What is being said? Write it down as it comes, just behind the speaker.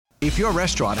If your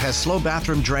restaurant has slow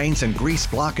bathroom drains and grease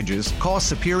blockages, call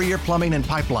Superior Plumbing and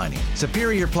Pipelining.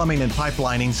 Superior Plumbing and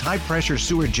Pipelining's high-pressure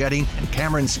sewer jetting and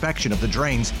camera inspection of the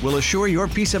drains will assure your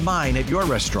peace of mind at your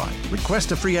restaurant.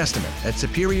 Request a free estimate at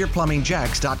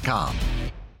SuperiorPlumbingJacks.com.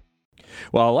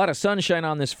 Well, a lot of sunshine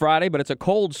on this Friday, but it's a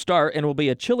cold start and will be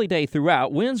a chilly day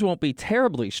throughout. Winds won't be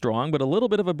terribly strong, but a little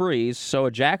bit of a breeze, so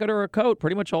a jacket or a coat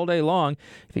pretty much all day long.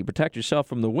 If you protect yourself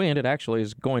from the wind, it actually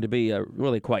is going to be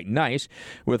really quite nice,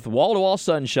 with wall-to-wall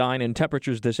sunshine and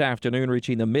temperatures this afternoon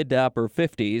reaching the mid to upper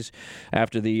 50s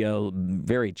after the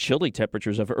very chilly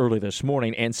temperatures of early this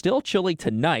morning, and still chilly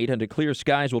tonight, and clear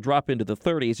skies will drop into the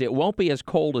 30s. It won't be as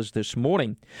cold as this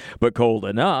morning, but cold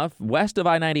enough west of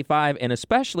I-95 and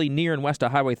especially near and west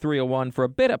of Highway 301 for a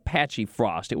bit of patchy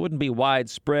frost. It wouldn't be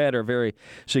widespread or very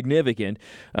significant,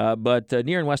 but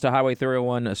near and west of Highway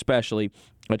 301 especially,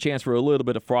 a chance for a little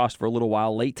bit of frost for a little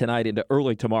while late tonight into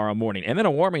early tomorrow morning. And then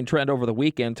a warming trend over the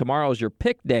weekend. Tomorrow is your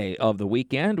pick day of the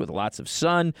weekend with lots of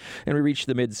sun, and we reach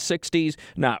the mid-60s.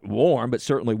 Not warm, but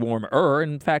certainly warmer.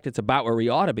 In fact, it's about where we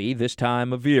ought to be this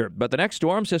time of year. But the next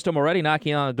storm system already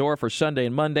knocking on the door for Sunday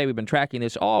and Monday. We've been tracking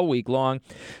this all week long,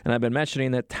 and I've been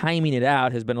mentioning that timing it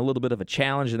out has been a little bit of a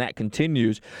challenge, and that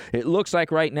continues. It looks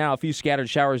like right now a few scattered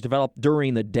showers develop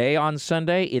during the day on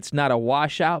Sunday. It's not a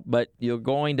washout, but you're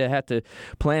going to have to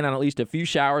plan on at least a few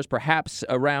showers, perhaps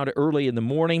around early in the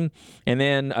morning. And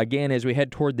then, again, as we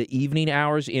head toward the evening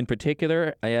hours in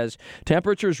particular, as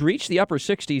temperatures reach the upper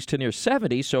 60s to near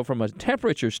 70s, so from a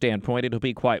temperature standpoint, it'll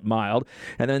be quite mild.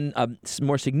 And then a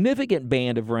more significant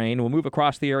band of rain will move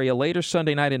across the area later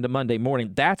Sunday night into Monday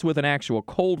morning. That's with an actual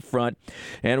cold front.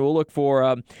 And we'll look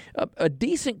for a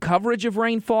decent coverage of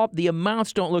rainfall. The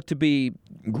amounts don't look to be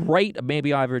great,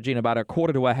 maybe averaging about a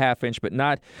quarter to a half inch, but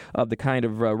not of the kind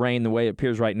of rain the way it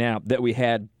appears right now that we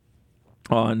had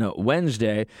on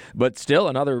Wednesday, but still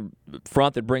another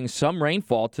front that brings some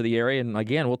rainfall to the area, and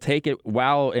again, we'll take it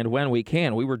while and when we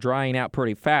can. We were drying out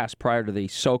pretty fast prior to the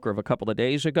soaker of a couple of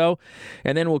days ago,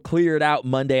 and then we'll clear it out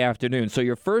Monday afternoon. So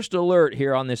your first alert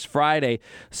here on this Friday,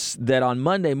 that on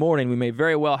Monday morning we may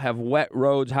very well have wet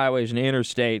roads, highways, and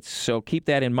interstates, so keep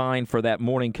that in mind for that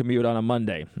morning commute on a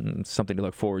Monday. Something to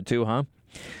look forward to, huh?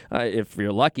 If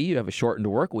you're lucky, you have a shortened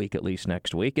work week at least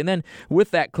next week. And then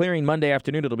with that clearing Monday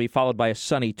afternoon, it'll be followed by a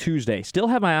sunny Tuesday. Still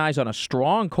have my eyes on a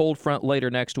strong cold front later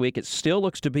next week. It still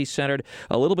looks to be centered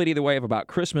a little bit either way of about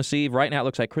Christmas Eve. Right now it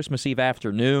looks like Christmas Eve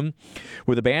afternoon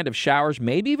with a band of showers,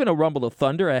 maybe even a rumble of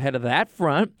thunder ahead of that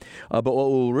front. But what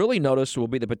we'll really notice will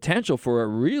be the potential for a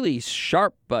really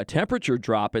sharp temperature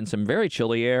drop and some very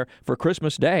chilly air for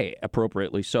Christmas Day,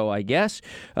 appropriately so, I guess.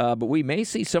 But we may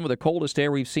see some of the coldest air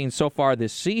we've seen so far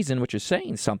this season, which is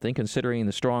saying something considering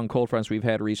the strong cold fronts we've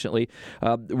had recently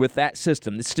with that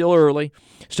system. It's still early,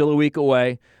 still a week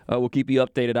away. We'll keep you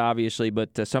updated, obviously,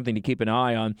 but something to keep an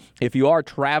eye on. If you are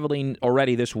traveling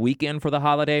already this weekend for the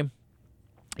holiday,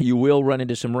 you will run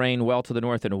into some rain well to the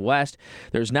north and west.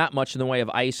 There's not much in the way of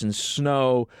ice and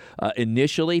snow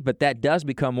initially, but that does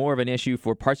become more of an issue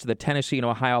for parts of the Tennessee and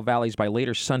Ohio valleys by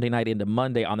later Sunday night into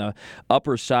Monday on the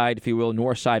upper side, if you will,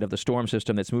 north side of the storm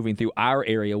system that's moving through our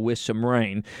area with some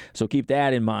rain. So keep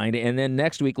that in mind. And then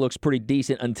next week looks pretty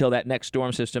decent until that next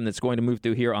storm system that's going to move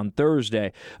through here on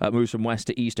Thursday moves from west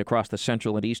to east across the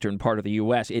central and eastern part of the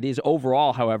U.S. It is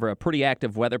overall, however, a pretty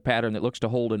active weather pattern that looks to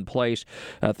hold in place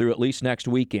through at least next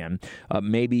weekend.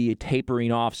 Maybe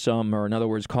tapering off some, or in other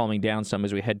words, calming down some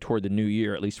as we head toward the new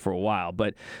year, at least for a while.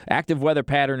 But active weather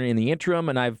pattern in the interim,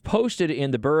 and I've posted in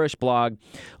the Burrish blog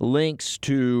links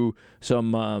to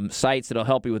some sites that'll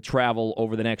help you with travel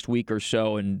over the next week or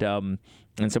so, and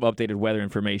some updated weather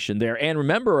information there. And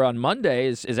remember, on Monday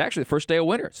is actually the first day of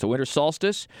winter. It's the winter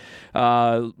solstice.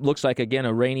 Looks like, again,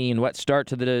 a rainy and wet start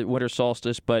to the winter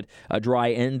solstice, but a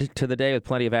dry end to the day with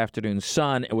plenty of afternoon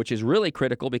sun, which is really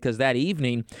critical because that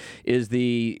evening is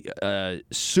the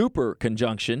super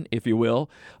conjunction, if you will,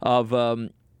 of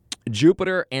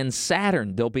Jupiter and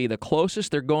Saturn. They'll be the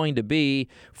closest they're going to be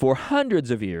for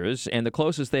hundreds of years, and the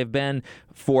closest they've been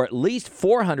for at least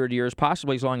 400 years,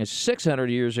 possibly as long as 600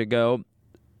 years ago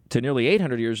to nearly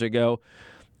 800 years ago.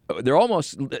 They're going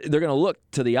to look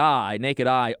to the eye, naked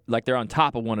eye, like they're on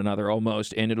top of one another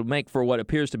almost, and it'll make for what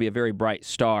appears to be a very bright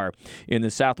star in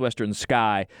the southwestern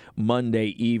sky Monday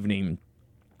evening.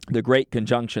 the great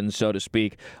conjunction, so to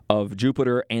speak, of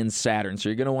Jupiter and Saturn. So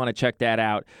you're going to want to check that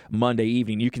out Monday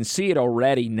evening. You can see it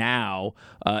already now.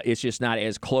 It's just not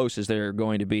as close as they're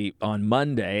going to be on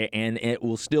Monday, and it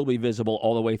will still be visible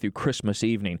all the way through Christmas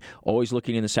evening. Always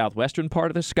looking in the southwestern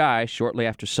part of the sky shortly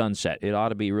after sunset. It ought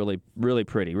to be really, really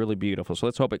pretty, really beautiful. So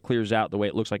let's hope it clears out the way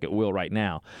it looks like it will right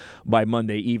now by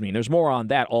Monday evening. There's more on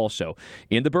that also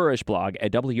in the Burrish blog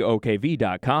at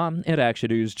WOKV.com and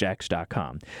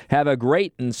ActionNewsJax.com. Have a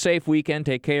great and safe weekend.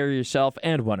 Take care of yourself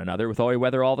and one another with all your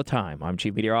weather all the time. I'm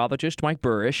Chief Meteorologist Mike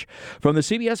Burrish from the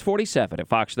CBS 47 at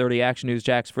Fox 30 Action News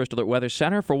Jax First Alert Weather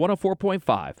Center for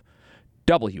 104.5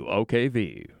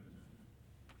 WOKV.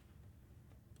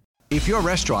 If your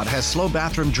restaurant has slow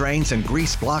bathroom drains and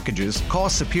grease blockages, call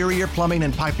Superior Plumbing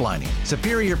and Pipelining.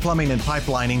 Superior Plumbing and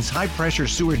Pipelining's high-pressure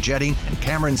sewer jetting and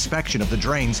camera inspection of the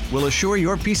drains will assure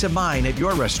your peace of mind at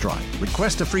your restaurant.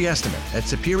 Request a free estimate at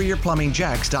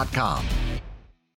SuperiorPlumbingJax.com.